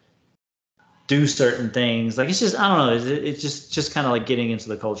people do certain things. Like, it's just, I don't know. It's just kind of like getting into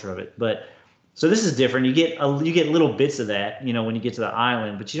the culture of it. But so this is different. You get little bits of that, when you get to the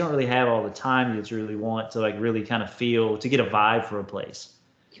island, but you don't really have all the time that you really want to like really kind of to get a vibe for a place.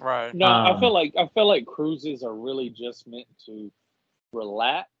 Right. No, I feel like cruises are really just meant to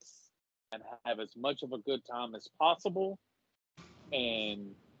relax and have as much of a good time as possible,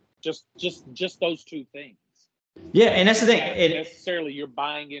 and just those two things. Yeah, and that's the thing. Not necessarily you're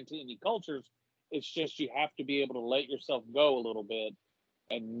buying into any cultures. It's just you have to be able to let yourself go a little bit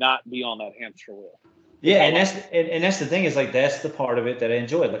and not be on that hamster wheel. Yeah, and that's the thing, is like that's the part of it that I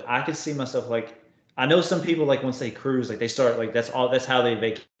enjoy. Like I could see myself, like, I know some people, like once they cruise, like they start like that's how they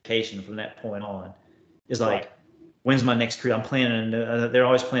vacation from that point on. Is like, when's my next cruise? I'm planning. They're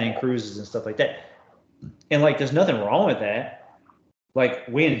always planning cruises and stuff like that. And like, there's nothing wrong with that. Like,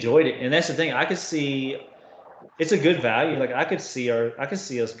 we enjoyed it, and that's the thing. I could see it's a good value. Like, I could see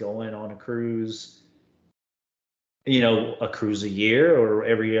us going on a cruise, a cruise a year or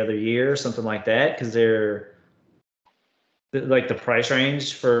every other year, something like that, because they're like the price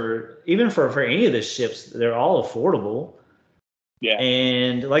range for even for any of the ships, they're all affordable. Yeah.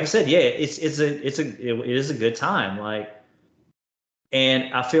 And like I said, yeah, it is a good time. Like,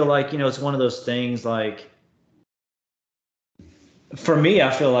 and I feel like, it's one of those things, like, for me,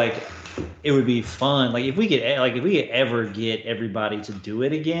 I feel like it would be fun. Like, if we could ever get everybody to do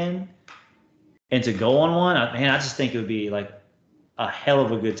it again and to go on one, I just think it would be like a hell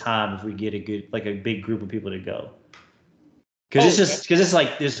of a good time if we get a big group of people to go. Because it's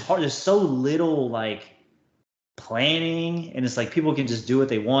like there's so little like planning, and it's like people can just do what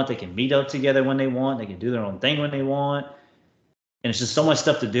they want. They can meet up together when they want. They can do their own thing when they want, and it's just so much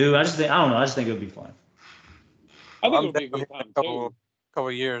stuff to do. I don't know. I just think it would be fun. I think it would be a good time too. Couple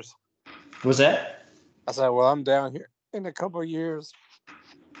of years. What's that? I said, well, I'm down here in a couple of years.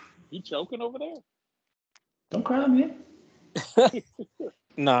 You choking over there? Don't cry, man.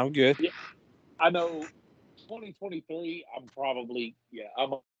 No, I'm good. Yeah, I know. 2023, I'm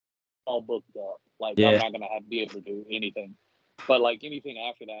all booked up. Like, I'm not gonna be able to do anything. But like anything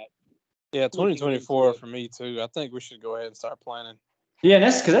after that. Yeah, 2024 for me too. I think we should go ahead and start planning. Yeah, and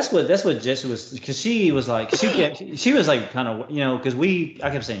that's what Jess was, because she was like she was like kind of, because I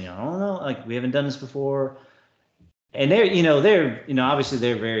kept saying, I don't know, like, we haven't done this before, and they're obviously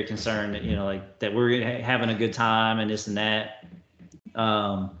they're very concerned that, like, that we're having a good time and this and that,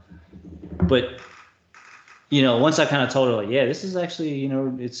 but once I kind of told her, like, yeah, this is actually,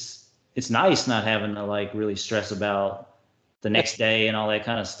 it's nice not having to like really stress about the next day and all that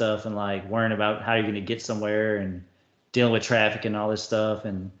kind of stuff, and like worrying about how you're going to get somewhere and dealing with traffic and all this stuff.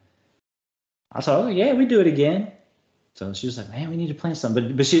 And I thought, oh yeah, we do it again. So she was like, man, we need to plan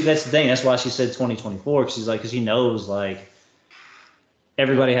something. But that's the thing. That's why she said 2024. Cause she's like, cause she knows like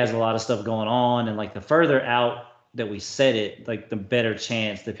everybody has a lot of stuff going on. And like the further out that we set it, like the better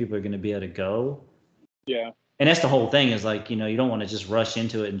chance that people are going to be able to go. Yeah. And that's the whole thing, is like, you don't want to just rush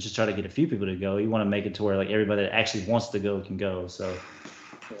into it and just try to get a few people to go. You want to make it to where like everybody that actually wants to go can go. So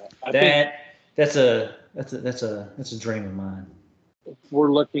that's a dream of mine.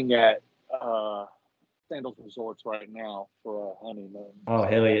 We're looking at Sandals Resorts right now for a honeymoon. Oh,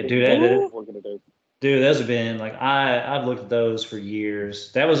 hell yeah, dude! We're gonna do. Dude, those have been like I've looked at those for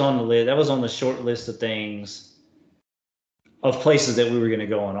years. That was on the list. That was on the short list of things, of places that we were gonna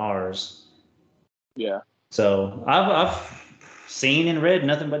go on ours. Yeah. So I've seen and read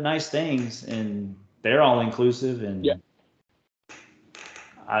nothing but nice things, and they're all inclusive. And yeah.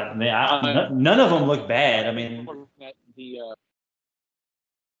 None of them look bad. I mean, we're looking at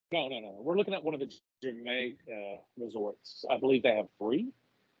no. We're looking at one of the Jamaica resorts. I believe they have 3.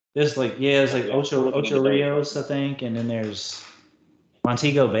 There's like Ocho Rios, I think, and then there's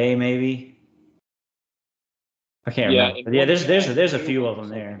Montego Bay, maybe. I can't remember. But yeah, there's a few of them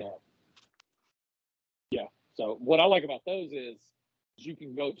there. Yeah. So what I like about those is you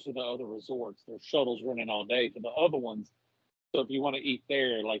can go to the other resorts. There's shuttles running all day to the other ones. So if you want to eat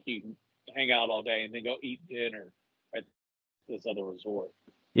there, like, you can hang out all day and then go eat dinner at this other resort.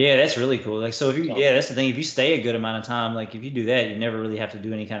 Yeah, that's really cool. Like, so that's the thing. If you stay a good amount of time, like if you do that, you never really have to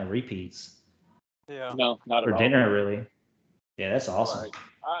do any kind of repeats. Yeah. No, not at all. For dinner, really. Yeah, that's awesome. Right.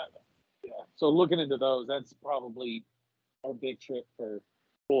 Yeah. So looking into those, that's probably our big trip for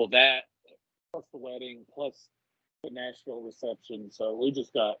that, plus the wedding, plus the Nashville reception. So we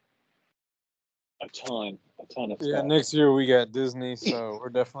just got a ton of stuff. Yeah, next year we got Disney, so we're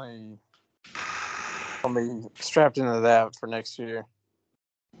definitely gonna be strapped into that for next year.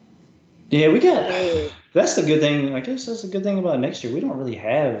 Yeah, we got. That's the good thing. I guess that's the good thing about next year. We don't really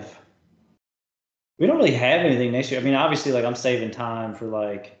have anything next year. I mean, obviously, like, I'm saving time for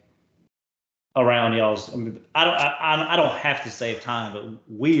like around y'all's. I mean, I don't have to save time, but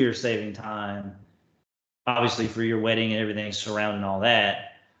we're saving time, obviously, for your wedding and everything surrounding all that.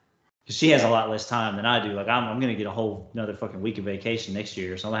 Because she has a lot less time than I do. Like, I'm gonna get a whole another fucking week of vacation next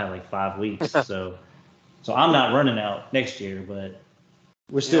year, so I'm gonna have like 5 weeks. so I'm not running out next year, but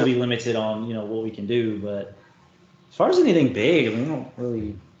we'll still be limited on what we can do. But as far as anything big, I mean, we don't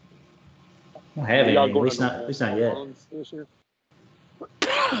really have anything. At least not yet. This year?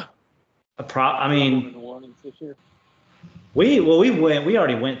 I mean, we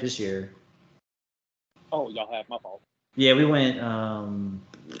already went this year. Oh, y'all have, my fault. Yeah, we went.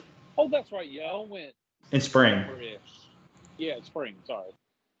 Oh, that's right. Y'all went in spring. Yeah, spring. Sorry.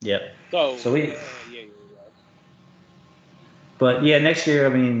 Yep. So we. But yeah, next year, I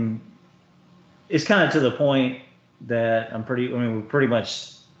mean, it's kind of to the point that we're pretty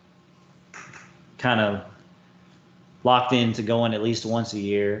much kind of locked into going at least once a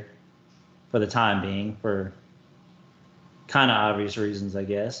year for the time being, for kind of obvious reasons, I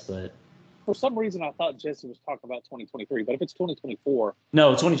guess. But for some reason, I thought Jesse was talking about 2023, but if it's 2024,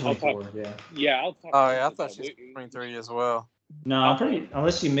 no, 2024. Yeah, I'll talk. Oh yeah, I thought she's 23 as well. No, I'm pretty.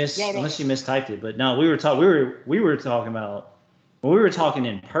 Unless you mistyped it, but no, we were talking about when we were talking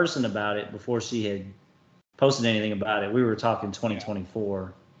in person about it before she had posted anything about it. We were talking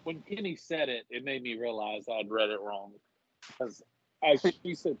 2024. When Kenny said it, it made me realize I'd read it wrong because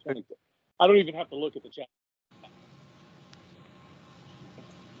she said 20. I don't even have to look at the chat.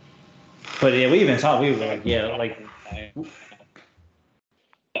 But yeah, we even talked. We were like, yeah, like.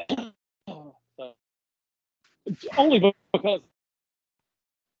 Only because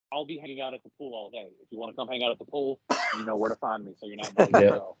I'll be hanging out at the pool all day. If you want to come hang out at the pool, you know where to find me, so you're not by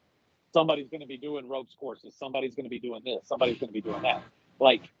yourself. Somebody's going to be doing ropes courses. Somebody's going to be doing this. Somebody's going to be doing that.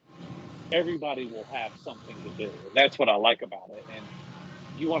 Like, everybody will have something to do. That's what I like about it. And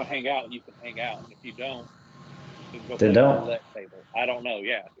you want to hang out, you can hang out. And if you don't, you can go play the roulette table. I don't know,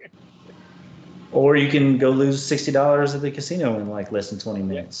 yeah. Or you can go lose $60 at the casino in like less than 20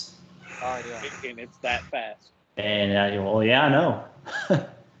 minutes. Oh, yeah. And it's that fast. And I know.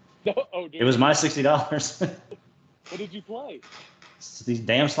 Oh, dude. It was my $60. What did you play? These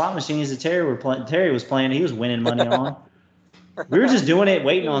damn slot machines that Terry was playing. He was winning money on. We were just doing it,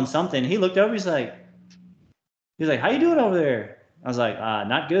 waiting on something. He looked over. He's like, "How you doing over there?" I was like,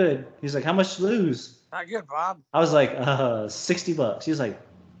 "Not good." He's like, "How much did you lose?" Not good, Bob. I was like, $60. He was like,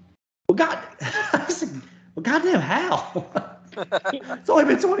 "Well, I said, "Well, goddamn, how?" It's only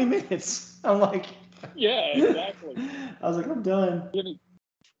been 20 minutes. I'm like, yeah, exactly. I was like, I'm done.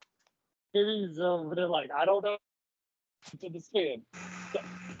 He's over there like, I don't know. To the spin.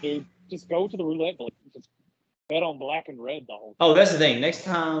 Dude, just go to the roulette. Just bet on black and red the whole time. Oh, that's the thing. Next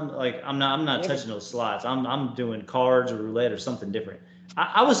time, like, I'm not touching those slots. I'm doing cards or roulette or something different.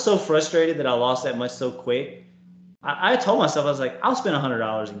 I was so frustrated that I lost that much so quick. I told myself, I was like, I'll spend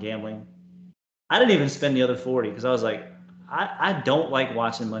 $100 in gambling. I didn't even spend the other 40 because I was like, I don't like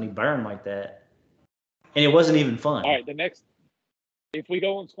watching money burn like that. And it wasn't even fun. All right, if we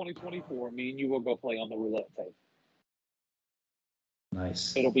go in 2024, me and you will go play on the roulette table.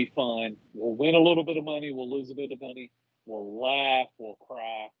 Nice. It'll be fun. We'll win a little bit of money. We'll lose a bit of money. We'll laugh. We'll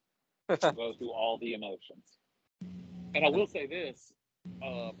cry. We'll go through all the emotions. And I will say this,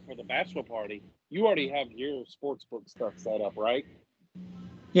 for the bachelor party, you already have your sportsbook stuff set up, right?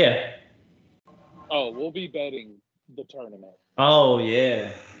 Yeah. Oh, we'll be betting the tournament. Oh,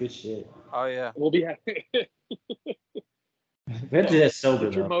 yeah. Good shit. Oh, yeah. We'll be happy. We have to do that sober,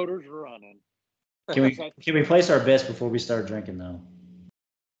 Get your though. motors running. Can we place our bets before we start drinking, though?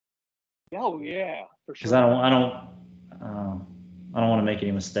 Oh, yeah, for sure. Because I don't want to make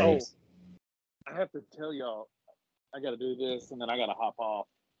any mistakes. I have to tell y'all, I got to do this, and then I got to hop off.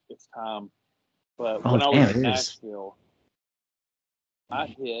 It's time. But when I was in Nashville, I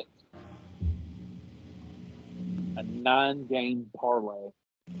hit a 9-game parlay.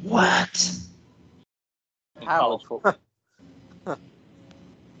 What? In college football.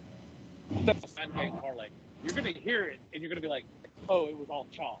 That's a 9-game parlay. You're going to hear it, and you're going to be like, oh, it was all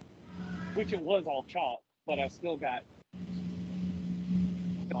chalk. Which it was all chalk, but I still got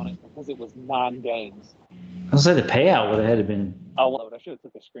on it because it was 9 games. I was say the payout would have been. Oh, I should have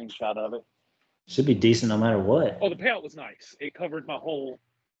took a screenshot of it. Should be decent no matter what. Oh, the payout was nice. It covered my whole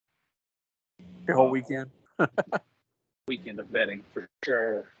weekend. Weekend of betting for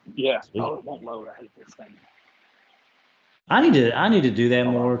sure. Yeah. Oh, it won't load. I hate this thing. I need to do that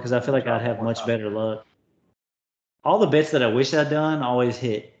more because I feel like I'd have much better luck. All the bets that I wish I'd done always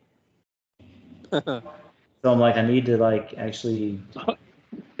hit. So I'm like, I need to like actually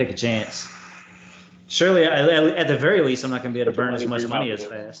take a chance. Surely, at the very least, I'm not going to be able to burn as much money as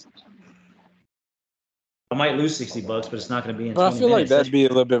fast. I might lose $60, but it's not going to be in 20 minutes. I feel like that'd be a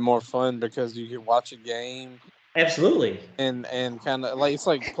little bit more fun because you could watch a game. Absolutely. And kind of like it's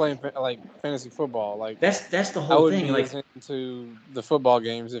like playing like fantasy football. Like that's the whole thing. I wouldn't be into the football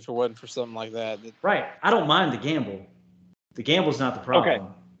games if it wasn't for something like that. Right. I don't mind the gamble. The gamble's not the problem. Okay.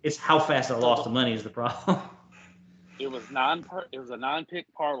 It's how fast I lost the money is the problem. It was a 9-pick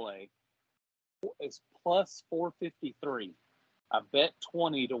parlay. It's plus 453. I bet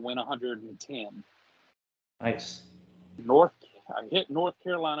 20 to win 110. Nice. I hit North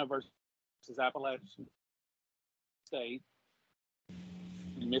Carolina versus Appalachian State.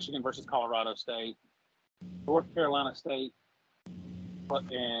 Michigan versus Colorado State. North Carolina State.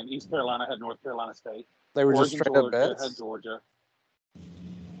 And East Carolina had North Carolina State. They were Oregon, just straight up Georgia bets. had Georgia.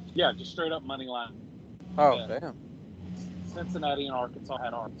 Yeah, just straight up money line. Oh, Yeah. damn. Cincinnati and Arkansas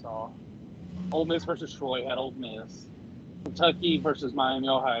had Arkansas. Ole Miss versus Troy had Ole Miss. Kentucky versus Miami,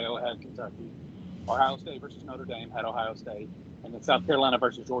 Ohio had Kentucky. Ohio State versus Notre Dame had Ohio State. And then South Carolina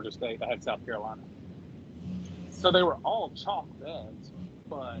versus Georgia State, I had South Carolina. So they were all chalk bets,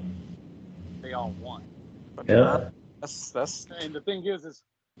 but they all won. Yeah. That's And the thing is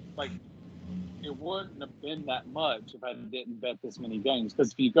like, it wouldn't have been that much if I didn't bet this many games.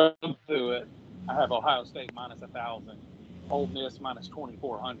 Because if you go through it, I have Ohio State minus 1,000, Ole Miss minus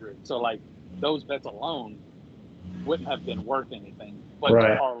 2,400. So like those bets alone wouldn't have been worth anything. But Right.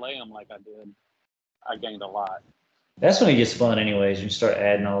 to parlay them like I did, I gained a lot. That's when it gets fun, anyways. When you start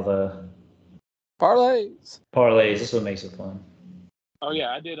adding all the parlays. parlays. That's what makes it fun. Oh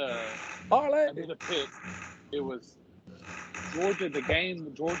yeah, I did a pick. It was Georgia. The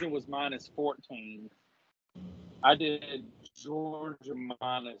game Georgia was minus 14. I did Georgia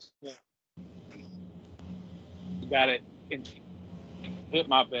minus 1. Got it and hit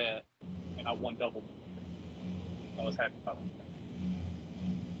my bet, and I won double. I was happy about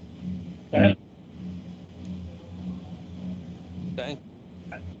it. Dang.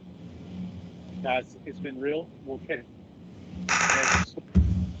 Guys, it's been real. We'll catch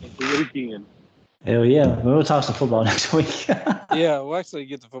and do it again. Hell yeah. We'll talk some football next week. Yeah, we'll actually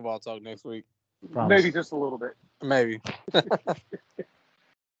get to football talk next week. Promise. Maybe just a little bit. Maybe.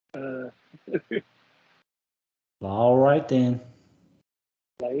 All right, then.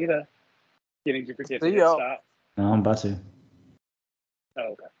 Later. Did you forget See to y'all. stop? No, I'm about to. Oh,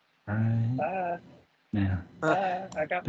 okay. All right. Bye. Now. Bye. I got